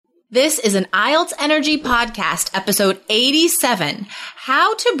This is an IELTS Energy Podcast, episode 87,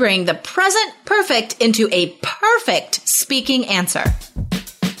 How to Bring the Present Perfect into a Perfect Speaking Answer.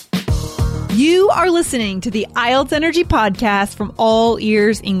 You are listening to the IELTS Energy Podcast from All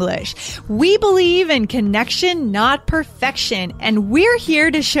Ears English. We believe in connection, not perfection, and we're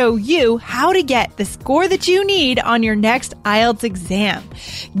here to show you how to get the score that you need on your next IELTS exam.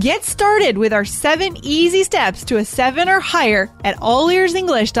 Get started with our 7 easy steps to a 7 or higher at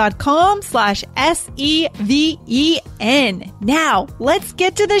allearsenglish.com/SEVEN. Now, let's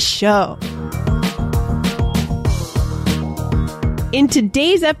get to the show. In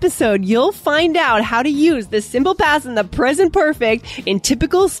today's episode, you'll find out how to use the simple past and the present perfect in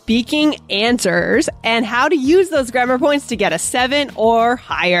typical speaking answers and how to use those grammar points to get a 7 or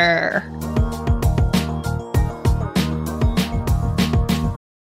higher.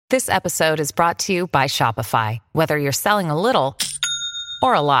 This episode is brought to you by Shopify. Whether you're selling a little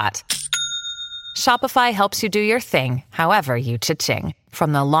or a lot, Shopify helps you do your thing, however you cha-ching.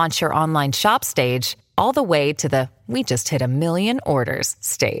 From the launch your online shop stage, all the way to the we just hit 1 million orders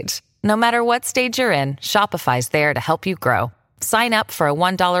stage. No matter what stage you're in, Shopify's there to help you grow. Sign up for a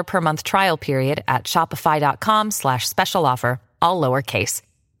 $1 per month trial period at shopify.com/special offer, all lowercase.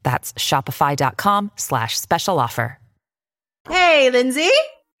 That's shopify.com/special offer. Hey, Lindsay.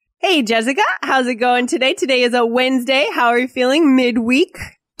 Hey, Jessica. How's it going today? Today is a Wednesday. How are you feeling midweek?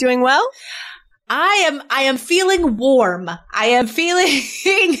 Doing well? I am feeling warm. I am feeling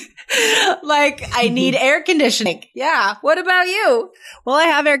like I need air conditioning. Yeah. What about you? Well, I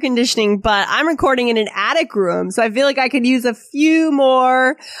have air conditioning, but I'm recording in an attic room, so I feel like I could use a few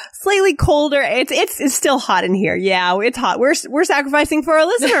more slightly colder. It's still hot in here. Yeah, it's hot. We're sacrificing for our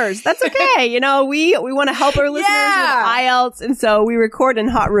listeners. That's okay. You know, we want to help our listeners with IELTS, and so we record in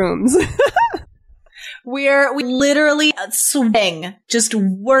hot rooms. We literally swing, just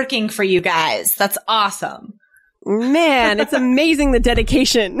working for you guys. That's awesome. Man, it's amazing the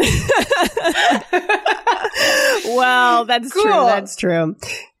dedication. Well, that's cool. True. That's true.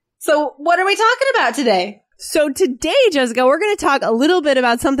 So what are we talking about today? So today, Jessica, we're going to talk a little bit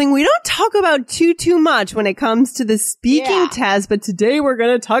about something we don't talk about too much when it comes to the speaking test, but today we're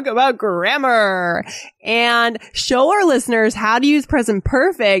going to talk about grammar and show our listeners how to use present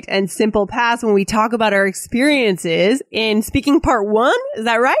perfect and simple past when we talk about our experiences in speaking part 1. Is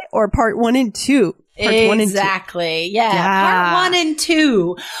that right? Or part 1 and 2? Exactly. Yeah. Part 1 and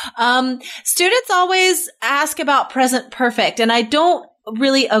 2. Students always ask about present perfect, and I don't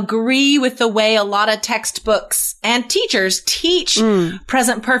really agree with the way a lot of textbooks and teachers teach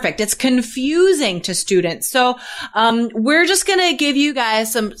present perfect. It's confusing to students. So, we're just going to give you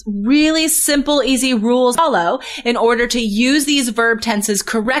guys some really simple, easy rules to follow in order to use these verb tenses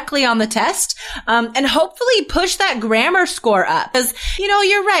correctly on the test, and hopefully push that grammar score up. Because, you know,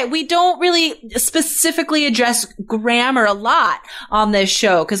 you're right. We don't really specifically address grammar a lot on this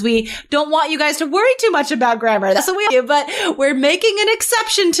show because we don't want you guys to worry too much about grammar. That's what we do, but we're making an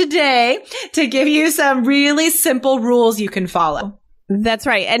exception today to give you some really simple rules you can follow. That's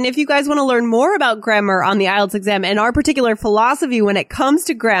right. And if you guys want to learn more about grammar on the IELTS exam and our particular philosophy when it comes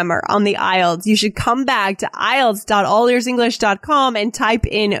to grammar on the IELTS, you should come back to IELTS.allearsenglish.com and type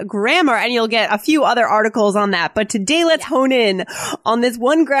in grammar and you'll get a few other articles on that. But today, let's hone in on this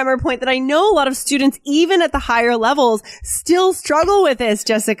one grammar point that I know a lot of students, even at the higher levels, still struggle with this,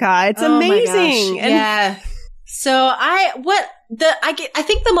 Jessica. It's amazing. Yeah. So I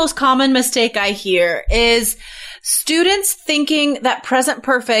think the most common mistake I hear is students thinking that present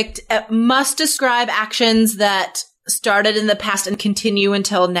perfect must describe actions that started in the past and continue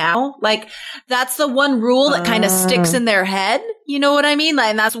until now. Like, that's the one rule that kind of sticks in their head. You know what I mean? Like,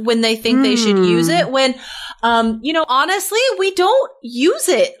 and that's when they think they should use it. When, you know, honestly, we don't use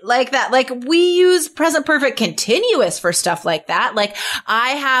it like that. Like, we use present perfect continuous for stuff like that. Like, I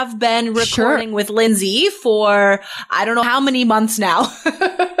have been recording with Lindsay for I don't know how many months now.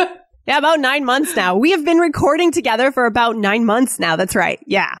 Yeah, about 9 months now. We have been recording together for about 9 months now. That's right.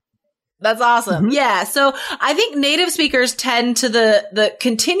 Yeah. That's awesome. Mm-hmm. Yeah. So I think native speakers tend to the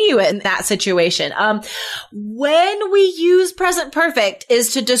continue in that situation. When we use present perfect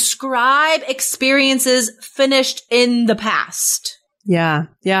is to describe experiences finished in the past. Yeah.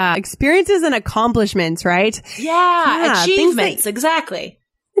 Yeah. Experiences and accomplishments, right? Yeah. Achievements. Exactly.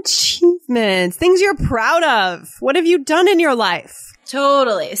 Achievements. Things you're proud of. What have you done in your life?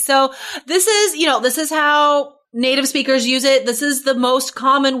 Totally. So this is how native speakers use it. This is the most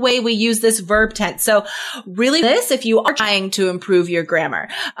common way we use this verb tense. So really this if you are trying to improve your grammar.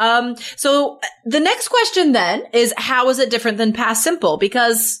 So the next question then is, how is it different than past simple?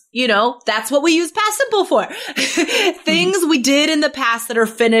 Because, that's what we use past simple for. Things we did in the past that are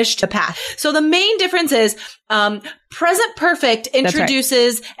finished to past. So the main difference is, present perfect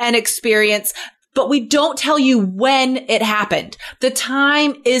introduces an experience, but we don't tell you when it happened. The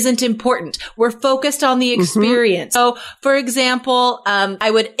time isn't important. We're focused on the experience. So, for example,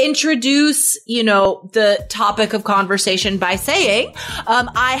 I would introduce, the topic of conversation by saying,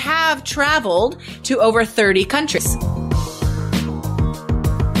 I have traveled to over 30 countries.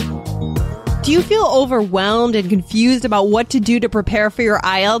 Do you feel overwhelmed and confused about what to do to prepare for your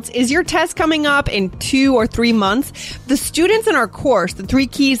IELTS? Is your test coming up in 2 or 3 months? The students in our course, the 3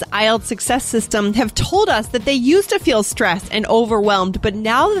 Keys IELTS Success System, have told us that they used to feel stressed and overwhelmed, but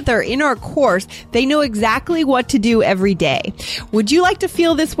now that they're in our course, they know exactly what to do every day. Would you like to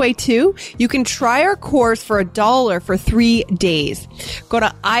feel this way too? You can try our course for $1 for 3 days. Go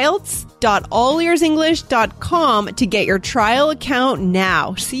to IELTS.allearsenglish.com to get your trial account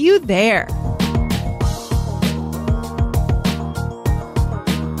now. See you there.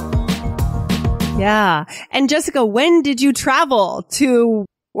 Yeah. And Jessica, when did you travel to,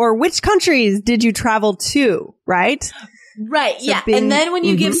 or which countries did you travel to, right? Right. So yeah. And then when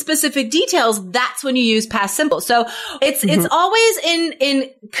you give specific details, that's when you use past simple. So it's always in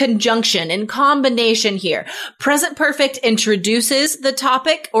conjunction, in combination here. Present perfect introduces the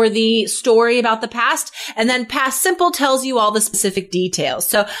topic or the story about the past, and then past simple tells you all the specific details.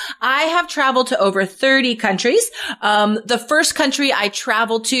 So I have traveled to over 30 countries. The first country I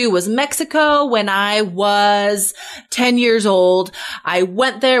traveled to was Mexico when I was 10 years old. I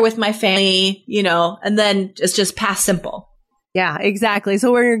went there with my family, and then it's just past simple. Yeah, exactly.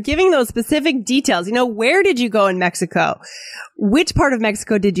 So when you're giving those specific details, where did you go in Mexico? Which part of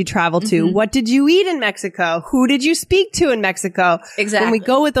Mexico did you travel to? What did you eat in Mexico? Who did you speak to in Mexico? Exactly. When we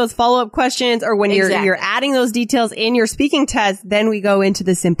go with those follow-up questions, or when you're adding those details in your speaking test, then we go into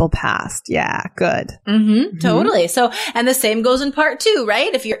the simple past. Yeah, good. Totally. So, and the same goes in part 2,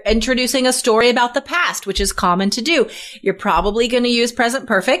 right? If you're introducing a story about the past, which is common to do, you're probably going to use present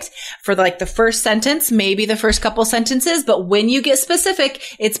perfect for the first sentence, maybe the first couple sentences, but when you get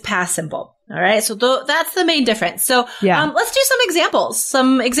specific, it's past simple. All right. So that's the main difference. So let's do some examples,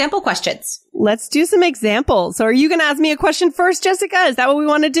 some example questions. Let's do some examples. So are you going to ask me a question first, Jessica? Is that what we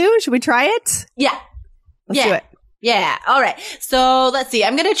want to do? Should we try it? Yeah. Let's do it. Yeah. All right. So let's see.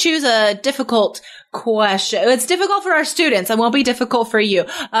 I'm going to choose a difficult question. It's difficult for our students. It won't be difficult for you.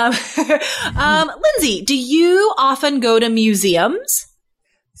 Lindsay, do you often go to museums?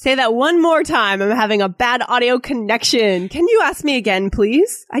 Say that one more time. I'm having a bad audio connection. Can you ask me again,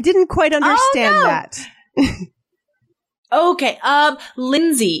 please? I didn't quite understand that. Okay.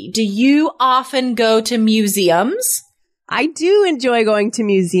 Lindsay, do you often go to museums? I do enjoy going to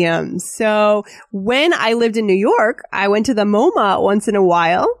museums. So when I lived in New York, I went to the MoMA once in a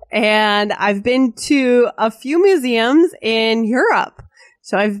while, and I've been to a few museums in Europe.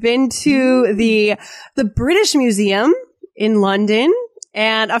 So I've been to the British Museum in London,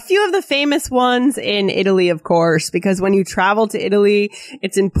 and a few of the famous ones in Italy, of course, because when you travel to Italy,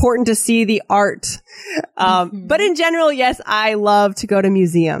 it's important to see the art. But in general, yes, I love to go to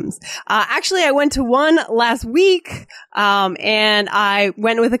museums. Actually, I went to one last week, and I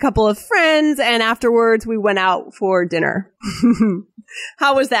went with a couple of friends, and afterwards we went out for dinner.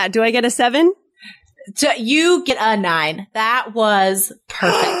 How was that? Do I get a 7? You get a 9. That was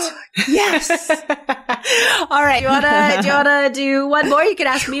perfect. Yes. All right. Do you wanna do one more? You can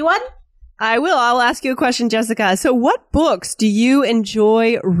ask me one. I will. I'll ask you a question, Jessica. So what books do you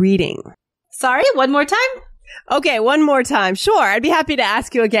enjoy reading? Sorry, one more time? Okay, one more time. Sure. I'd be happy to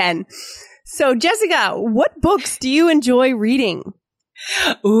ask you again. So Jessica, what books do you enjoy reading?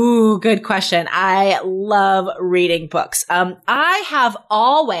 Ooh, good question. I love reading books. I have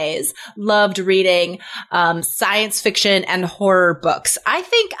always loved reading science fiction and horror books. I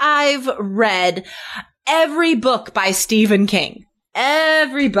think I've read every book by Stephen King.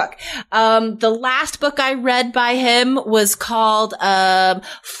 Every book. The last book I read by him was called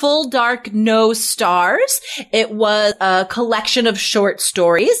Full Dark, No Stars. It was a collection of short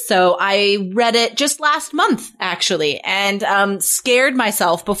stories. So I read it just last month, actually, and scared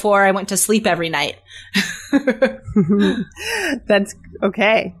myself before I went to sleep every night. That's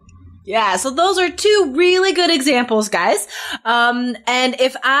okay. Yeah, so those are two really good examples, guys. And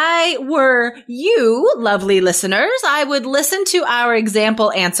if I were you, lovely listeners, I would listen to our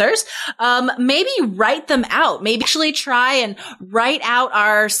example answers. Maybe write them out. Maybe actually try and write out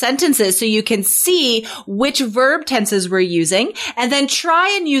our sentences so you can see which verb tenses we're using, and then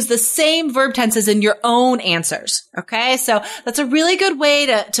try and use the same verb tenses in your own answers. Okay, so that's a really good way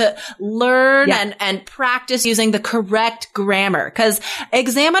to learn and practice using the correct grammar, because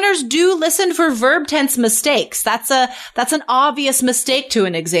examiners do listen for verb tense mistakes. That's an obvious mistake to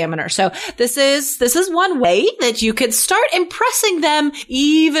an examiner. So this is one way that you could start impressing them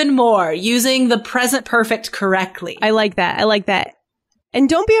even more using the present perfect correctly. I like that. And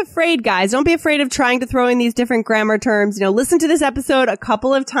don't be afraid, guys. Don't be afraid of trying to throw in these different grammar terms. Listen to this episode a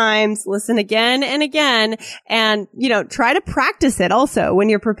couple of times, listen again and again, and, try to practice it also when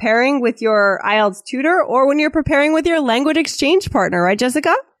you're preparing with your IELTS tutor or when you're preparing with your language exchange partner, right,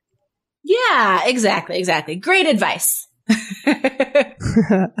 Jessica? Yeah, exactly. Great advice.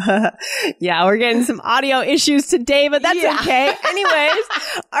 Yeah, we're getting some audio issues today, but that's okay. Anyways,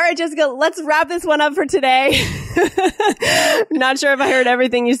 all right, Jessica, let's wrap this one up for today. Not sure if I heard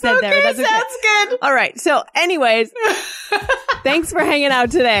everything you said there, but that's okay. Sounds good. All right, so anyways, thanks for hanging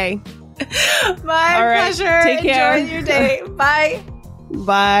out today. My pleasure. Take care. Enjoy your day. Bye.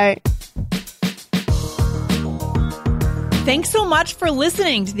 Bye. Thanks so much for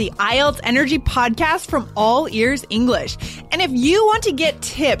listening to the IELTS Energy Podcast from All Ears English. And if you want to get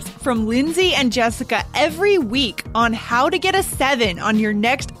tips from Lindsay and Jessica every week on how to get a 7 on your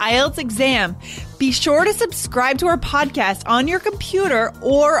next IELTS exam, be sure to subscribe to our podcast on your computer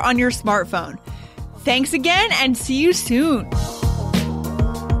or on your smartphone. Thanks again and see you soon.